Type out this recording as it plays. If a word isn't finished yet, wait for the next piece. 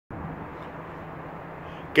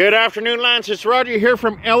Good afternoon, Lance. It's Roger here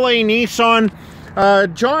from LA Nissan.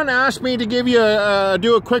 John asked me to give you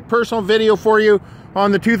do a quick personal video for you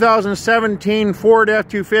on the 2017 Ford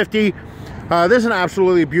F250. This is an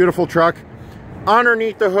absolutely beautiful truck.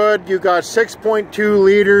 Underneath the hood, you got 6.2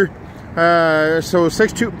 liter, so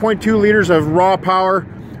 6.2 liters of raw power.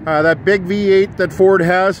 That big V8 that Ford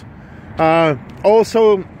has.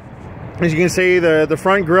 Also, as you can see, the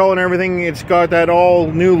front grille and everything, it's got that all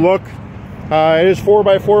new look. It is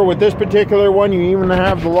 4x4 with this particular one. You even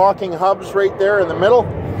have the locking hubs right there in the middle.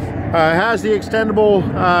 It has the extendable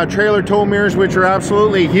trailer tow mirrors, which are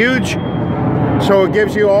absolutely huge. So it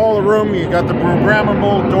gives you all the room. You got the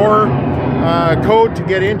programmable door code to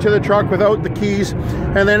get into the truck without the keys.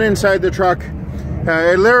 And then inside the truck,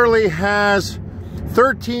 it literally has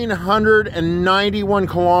 1,391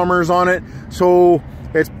 kilometers on it. So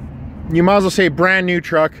it's, you might as well say, brand new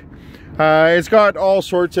truck. It's got all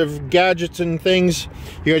sorts of gadgets and things.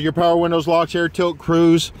 You got your power windows, locks, air tilt,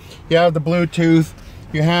 cruise. You have the Bluetooth.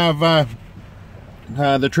 You have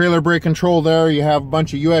the trailer brake control there. You have a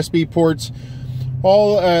bunch of USB ports.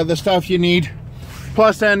 All the stuff you need.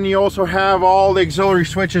 Plus then you also have all the auxiliary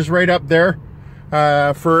switches right up there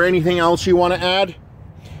for anything else you want to add.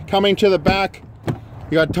 Coming to the back,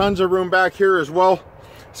 you got tons of room back here as well.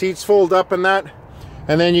 Seats fold up in that.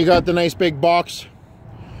 And then you got the nice big box.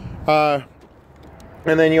 And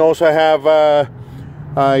then you also have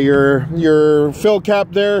your fill cap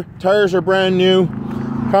there. Tires are brand new.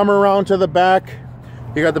 Come around to the back.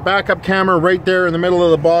 You got the backup camera right there in the middle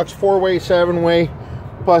of the box, 4-way, 7-way.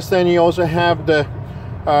 Plus then you also have the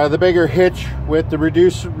bigger hitch with the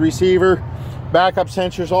reduced receiver, backup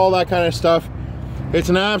sensors, all that kind of stuff. It's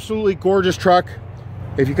an absolutely gorgeous truck.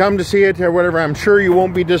 If you come to see it or whatever, I'm sure you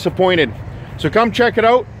won't be disappointed. So come check it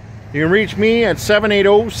out. You can reach me at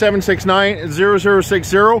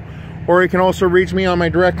 780-769-0060, or you can also reach me on my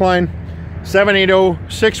direct line,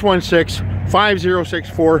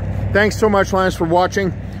 780-616-5064. Thanks so much, Lance, for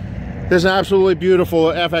watching. This is an absolutely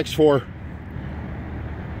beautiful FX4.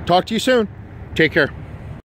 Talk to you soon. Take care.